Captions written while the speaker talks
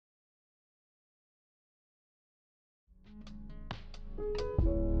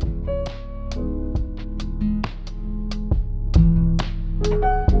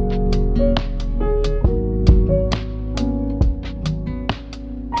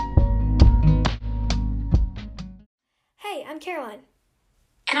I'm Caroline.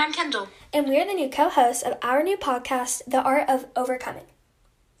 And I'm Kendall. And we're the new co-hosts of our new podcast, The Art of Overcoming.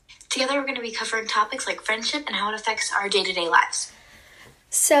 Together we're going to be covering topics like friendship and how it affects our day-to-day lives.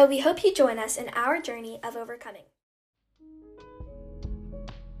 So we hope you join us in our journey of overcoming.